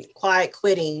for me, quiet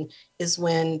quitting is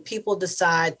when people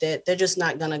decide that they're just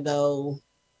not going to go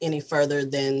any further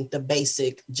than the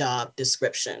basic job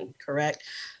description, correct?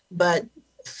 But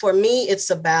for me, it's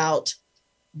about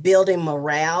building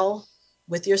morale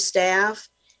with your staff.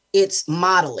 It's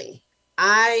modeling.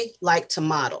 I like to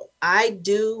model. I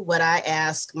do what I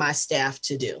ask my staff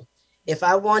to do. If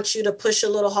I want you to push a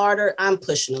little harder, I'm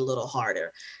pushing a little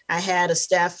harder. I had a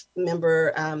staff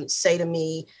member say to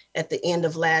me at the end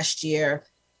of last year,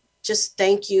 just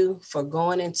thank you for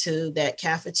going into that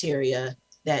cafeteria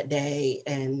that day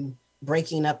and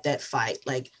breaking up that fight.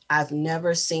 Like, I've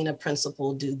never seen a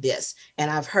principal do this.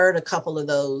 And I've heard a couple of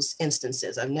those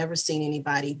instances. I've never seen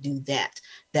anybody do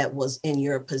that was in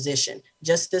your position.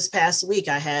 Just this past week,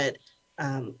 I had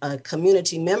a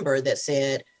community member that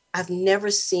said, I've never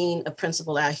seen a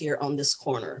principal out here on this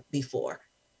corner before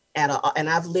at all. And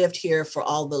I've lived here for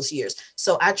all those years.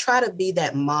 So I try to be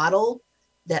that model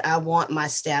that I want my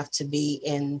staff to be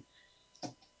in.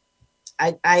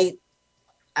 I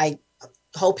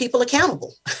hold people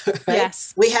accountable. Right?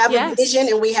 Yes. We have a vision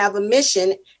and we have a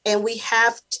mission, and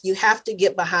you have to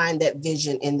get behind that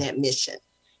vision and that mission.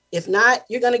 If not,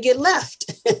 you're going to get left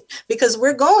because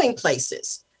we're going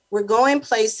places. We're going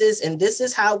places, and this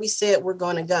is how we said we're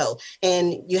going to go.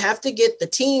 And you have to get the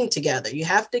team together. You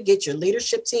have to get your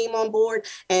leadership team on board.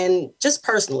 And just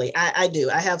personally, I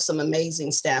have some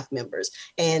amazing staff members,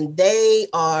 and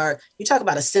you talk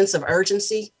about a sense of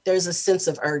urgency. There's a sense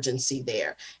of urgency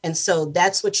there. And so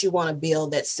that's what you want to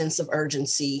build, that sense of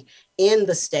urgency in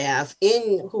the staff,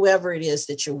 in whoever it is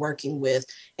that you're working with,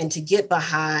 and to get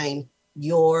behind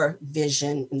your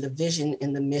vision and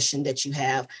the mission that you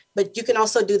have. But you can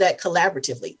also do that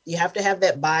collaboratively. You have to have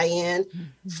that buy-in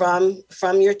from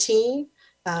your team.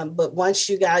 But once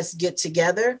you guys get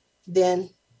together, then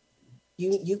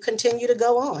you continue to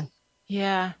go on.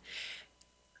 Yeah.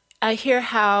 I hear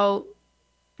how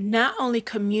not only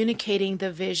communicating the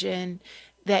vision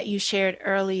that you shared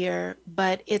earlier,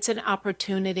 but it's an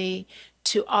opportunity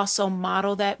to also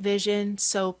model that vision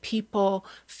so people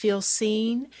feel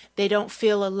seen. They don't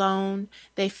feel alone.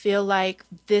 They feel like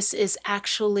this is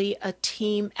actually a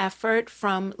team effort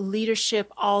from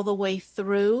leadership all the way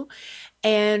through.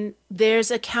 And there's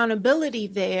accountability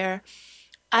there.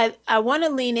 I want to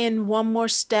lean in one more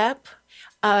step,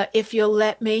 if you'll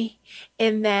let me,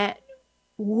 in that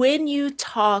when you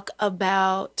talk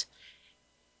about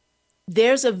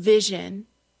there's a vision,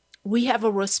 we have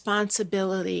a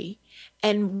responsibility,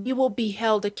 and we will be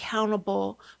held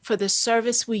accountable for the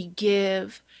service we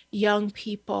give young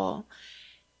people.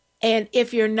 And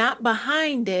if you're not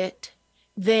behind it,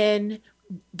 then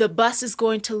the bus is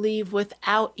going to leave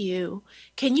without you.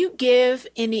 Can you give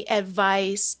any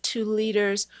advice to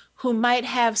leaders who might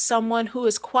have someone who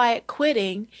is quiet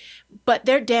quitting, but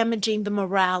they're damaging the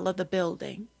morale of the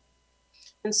building?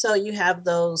 And so you have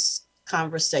those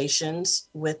conversations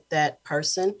with that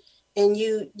person, and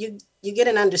you get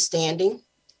an understanding.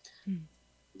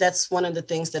 That's one of the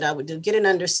things that I would do. Get an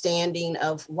understanding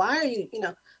of why are you,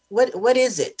 what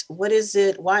is it? What is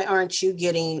it? Why aren't you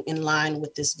getting in line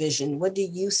with this vision? What do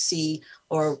you see?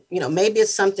 Or, maybe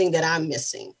it's something that I'm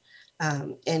missing.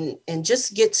 And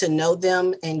just get to know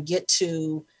them and get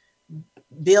to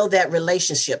build that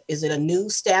relationship. Is it a new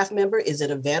staff member? Is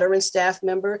it a veteran staff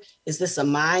member? Is this a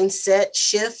mindset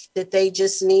shift that they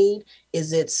just need?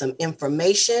 Is it some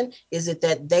information? Is it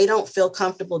that they don't feel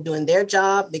comfortable doing their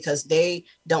job because they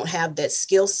don't have that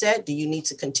skill set? Do you need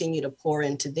to continue to pour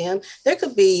into them? There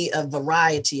could be a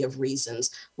variety of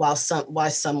reasons why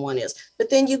someone is, but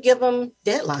then you give them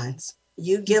deadlines.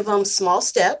 You give them small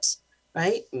steps,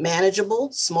 right?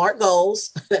 Manageable, smart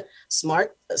goals,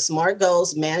 smart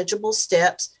goals, manageable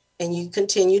steps, and you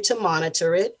continue to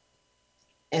monitor it.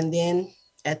 And then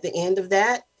at the end of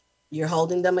that, you're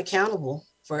holding them accountable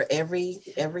for every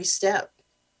step.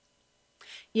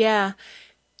 Yeah.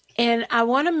 And I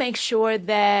want to make sure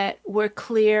that we're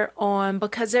clear on,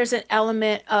 because there's an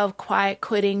element of quiet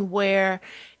quitting where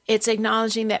it's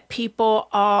acknowledging that people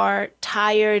are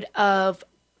tired of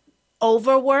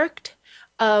overworked,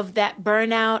 of that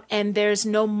burnout, and there's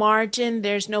no margin,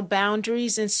 there's no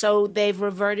boundaries, and so they've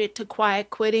reverted to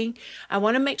quiet quitting. I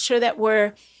want to make sure that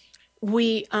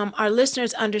our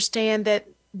listeners understand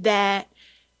that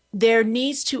there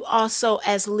needs to also,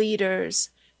 as leaders,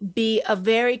 be a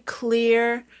very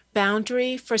clear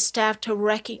boundary for staff to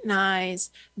recognize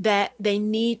that they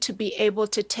need to be able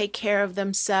to take care of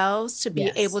themselves, to be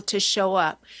able to show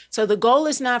up. So the goal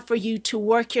is not for you to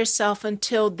work yourself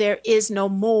until there is no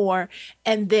more,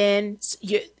 and then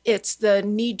it's the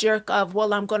knee jerk of,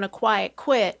 well, I'm going to quiet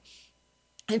quit.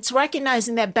 It's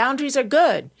recognizing that boundaries are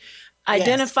good.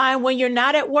 Identifying when you're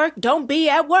not at work, don't be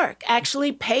at work.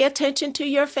 Actually pay attention to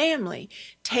your family.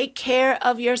 Take care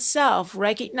of yourself.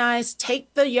 Recognize,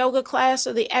 take the yoga class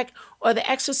or the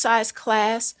exercise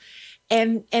class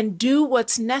and do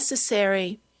what's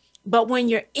necessary. But when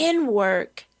you're in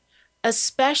work,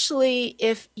 especially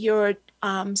if you're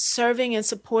serving and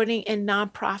supporting in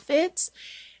nonprofits,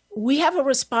 we have a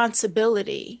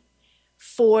responsibility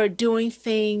for doing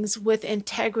things with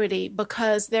integrity,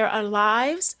 because there are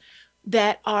lives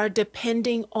that are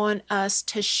depending on us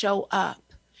to show up.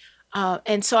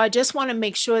 And so I just want to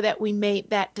make sure that we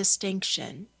made that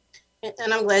distinction.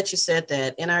 And I'm glad you said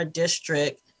that. In our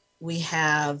district, we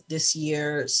have this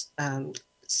year's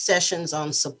sessions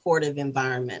on supportive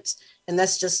environments. And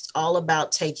that's just all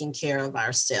about taking care of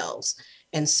ourselves.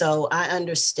 And so I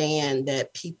understand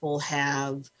that people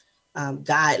have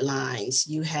guidelines,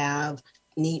 you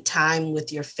need time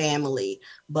with your family,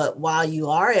 but while you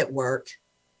are at work,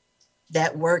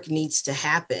 that work needs to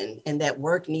happen, and that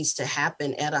work needs to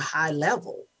happen at a high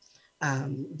level.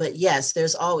 But yes,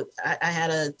 I had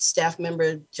a staff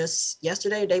member just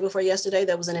yesterday, day before yesterday,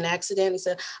 that was in an accident. He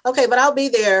said, okay, but I'll be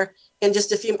there in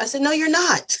just a few. I said, no, you're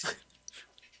not.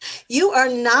 You are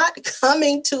not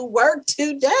coming to work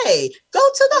today. Go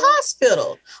to the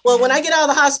hospital. Well, when I get out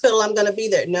of the hospital, I'm going to be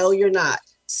there. No, you're not.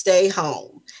 Stay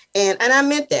home. And I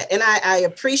meant that. And I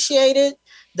appreciated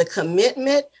the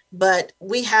commitment, but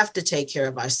we have to take care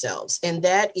of ourselves. And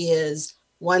that is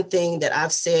one thing that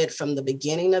I've said from the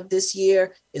beginning of this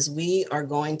year is we are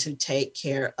going to take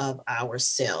care of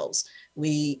ourselves.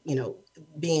 We,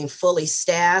 being fully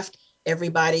staffed,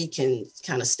 everybody can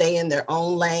kind of stay in their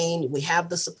own lane. We have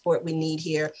the support we need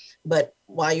here. But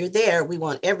while you're there, we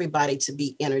want everybody to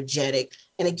be energetic.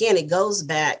 And again, it goes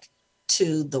back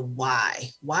to the why.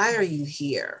 Why are you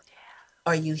here?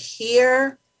 Are you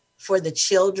here for the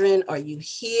children? Are you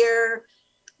here?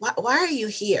 Why are you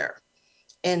here?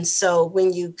 And so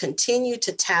when you continue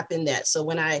to tap in that, so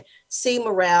when I see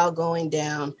morale going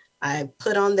down, I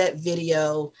put on that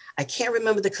video. I can't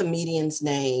remember the comedian's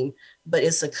name, but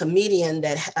it's a comedian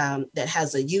that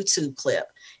has a YouTube clip.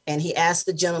 And he asked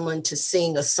the gentleman to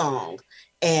sing a song.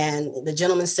 And the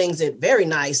gentleman sings it, very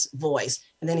nice voice.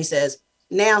 And then he says,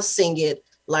 now sing it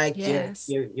like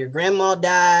your grandma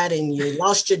died and you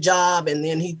lost your job. And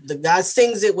then the guy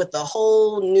sings it with a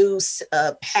whole new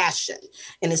passion.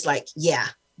 And it's like, yeah,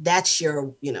 that's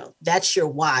your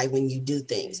why when you do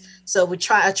things. So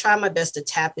I try my best to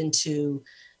tap into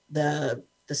the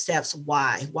staff's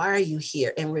why. Why are you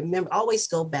here? And remember, always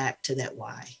go back to that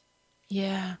why.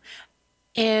 Yeah.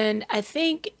 And I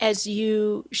think as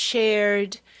you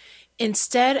shared,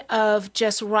 instead of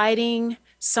just writing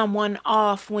someone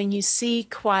off when you see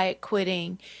quiet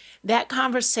quitting, that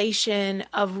conversation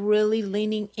of really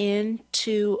leaning in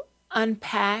to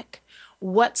unpack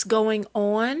what's going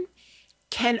on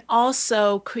can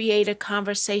also create a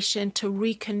conversation to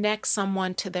reconnect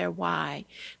someone to their why.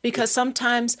 Because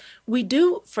sometimes we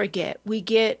do forget, we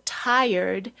get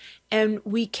tired, and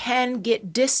we can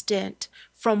get distant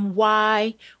from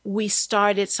why we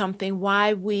started something,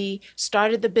 why we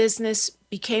started the business,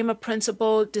 became a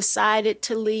principal, decided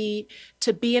to lead,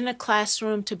 to be in a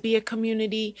classroom, to be a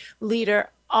community leader.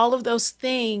 All of those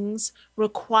things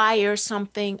require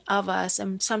something of us.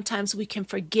 And sometimes we can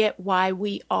forget why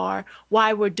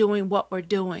we're doing what we're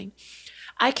doing.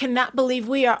 I cannot believe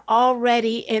we are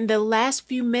already in the last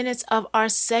few minutes of our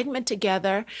segment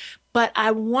together, but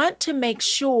I want to make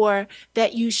sure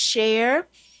that you share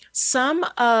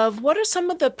what are some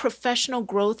of the professional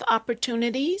growth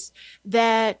opportunities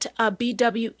that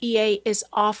BWEA is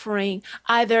offering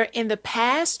either in the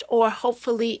past or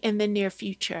hopefully in the near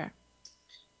future?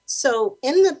 So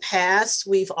in the past,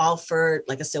 we've offered,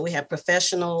 like I said, we have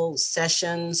professional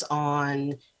sessions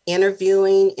on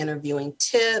interviewing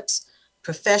tips,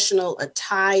 professional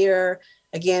attire.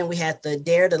 Again, we had the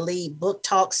Dare to Lead book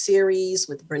talk series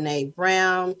with Brene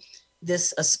Brown,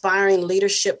 this aspiring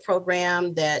leadership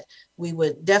program that we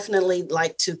would definitely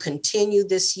like to continue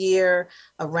this year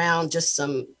around just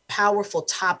some powerful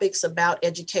topics about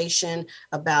education,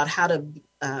 about how to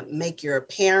make your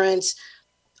parents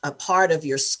a part of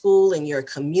your school and your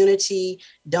community.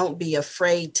 Don't be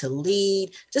afraid to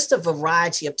lead, just a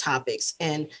variety of topics.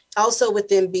 And also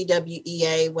within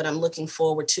BWEA, what I'm looking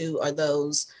forward to are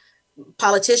those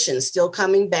politicians still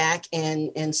coming back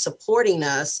and supporting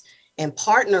us and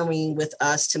partnering with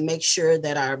us to make sure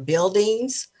that our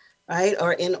buildings, right,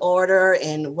 are in order,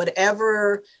 and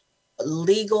whatever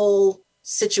legal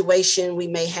situation we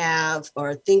may have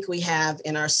or think we have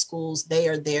in our schools, they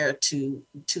are there to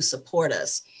support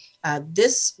us.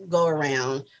 This go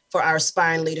around for our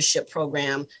Aspiring Leadership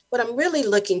Program, what I'm really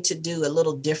looking to do a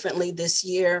little differently this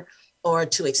year or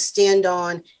to extend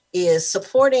on is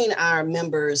supporting our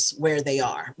members where they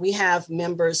are. We have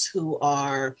members who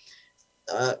are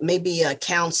maybe a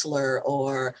counselor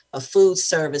or a food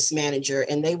service manager,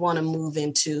 and they want to move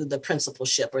into the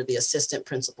principalship or the assistant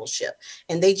principalship,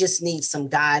 and they just need some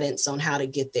guidance on how to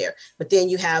get there. But then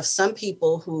you have some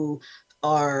people who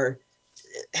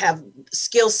have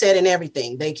skill set in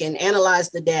everything. They can analyze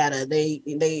the data.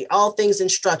 They all things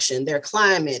instruction, their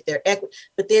climate, their equity,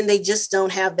 but then they just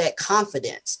don't have that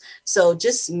confidence. So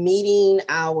just meeting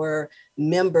our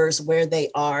members where they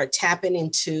are, tapping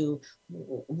into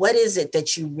what is it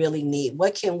that you really need?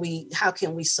 How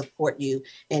can we support you,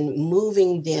 and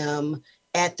moving them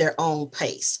at their own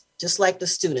pace, just like the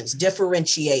students,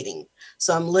 differentiating.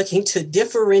 So I'm looking to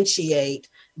differentiate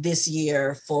this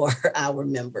year for our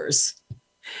members.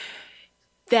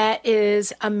 That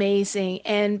is amazing.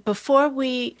 And before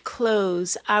we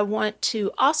close, I want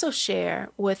to also share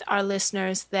with our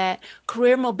listeners that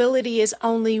career mobility is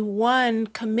only one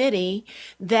committee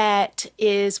that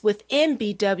is within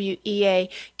BWEA.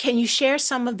 Can you share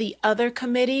some of the other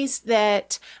committees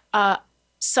that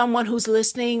someone who's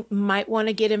listening might want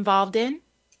to get involved in?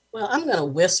 Well, I'm going to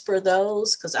whisper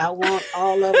those because I want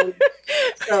all of them.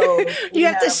 So you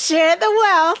have to share the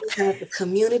wealth. We have the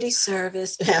community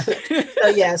service. So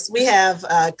yes, we have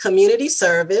community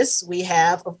service. We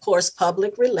have, of course,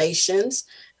 public relations.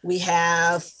 We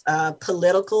have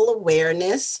political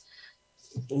awareness.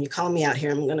 And you call me out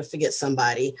here, I'm going to forget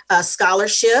somebody.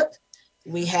 Scholarship.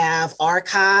 We have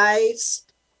archives.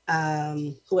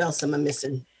 Who else am I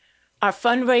missing? Our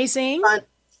fundraising.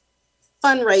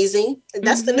 Fundraising.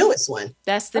 That's the newest one.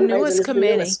 That's the newest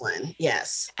committee. The newest one.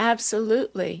 Yes.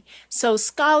 Absolutely. So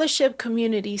scholarship,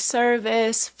 community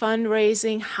service,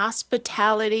 fundraising,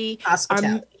 hospitality.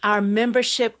 Our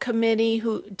membership committee,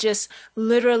 who just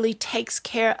literally takes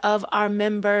care of our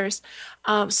members.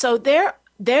 So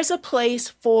there's a place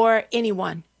for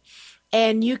anyone.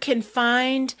 And you can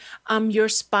find your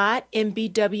spot in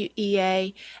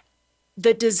BWEA.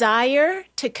 The desire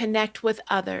to connect with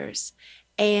others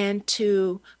and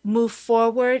to move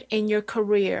forward in your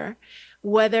career,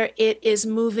 whether it is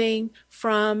moving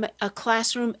from a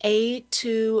classroom aide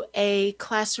to a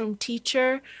classroom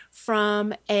teacher,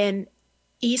 from an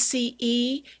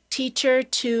ECE teacher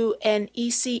to an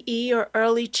ECE or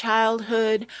early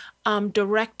childhood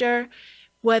director,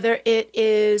 whether it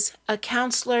is a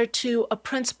counselor to a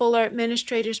principal or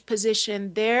administrator's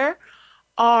position, there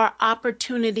are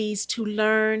opportunities to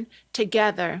learn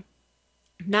together.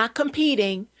 Not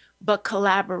competing, but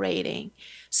collaborating.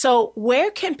 So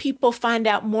where can people find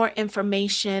out more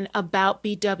information about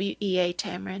BWEA,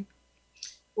 Tamron?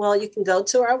 Well, you can go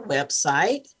to our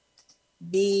website,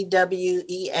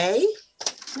 BWEA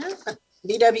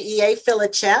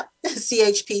Philachap,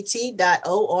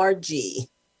 chpt.org.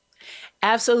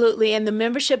 Absolutely. And the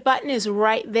membership button is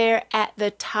right there at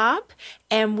the top.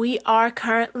 And we are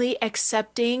currently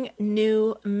accepting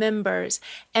new members.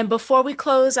 And before we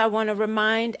close, I want to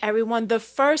remind everyone, the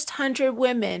first 100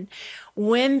 women,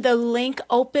 when the link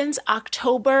opens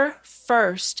October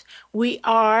 1st, we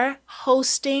are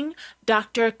hosting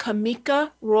Dr. Kamika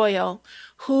Royal,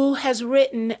 who has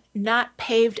written Not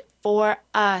Paved for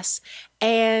Us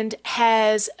and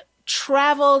has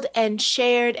traveled and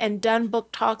shared and done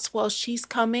book talks while she's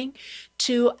coming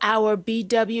to our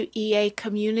BWEA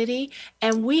community.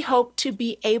 And we hope to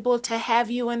be able to have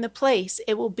you in the place.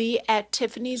 It will be at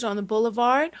Tiffany's on the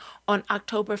Boulevard on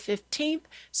October 15th,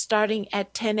 starting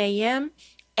at 10 a.m.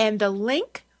 And the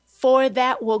link for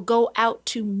that will go out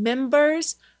to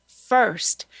members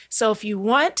first. So if you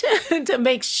want to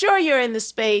make sure you're in the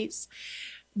space,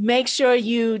 make sure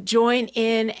you join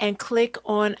in and click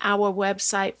on our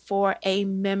website for a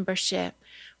membership.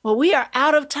 Well, we are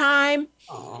out of time.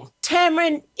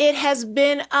 Tamron, it has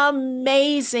been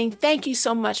amazing. Thank you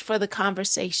so much for the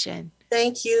conversation.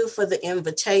 Thank you for the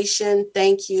invitation.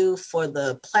 Thank you for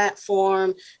the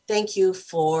platform. Thank you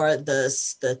for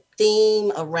the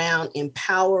theme around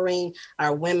empowering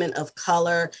our women of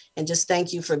color. And just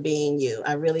thank you for being you.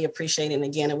 I really appreciate it. And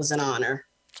again, it was an honor.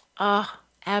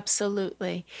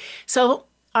 Absolutely. So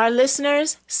our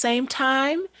listeners, same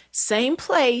time, same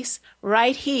place,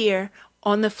 right here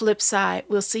on The Flip Side.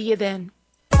 We'll see you then.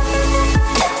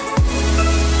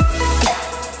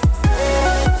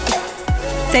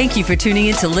 Thank you for tuning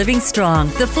in to Living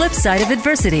Strong, The Flip Side of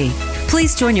Adversity.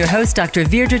 Please join your host, Dr.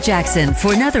 Virdra Jackson,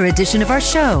 for another edition of our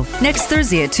show next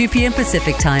Thursday at 2 p.m.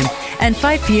 Pacific Time and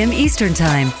 5 p.m. Eastern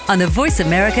Time on the Voice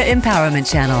America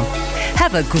Empowerment Channel.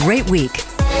 Have a great week.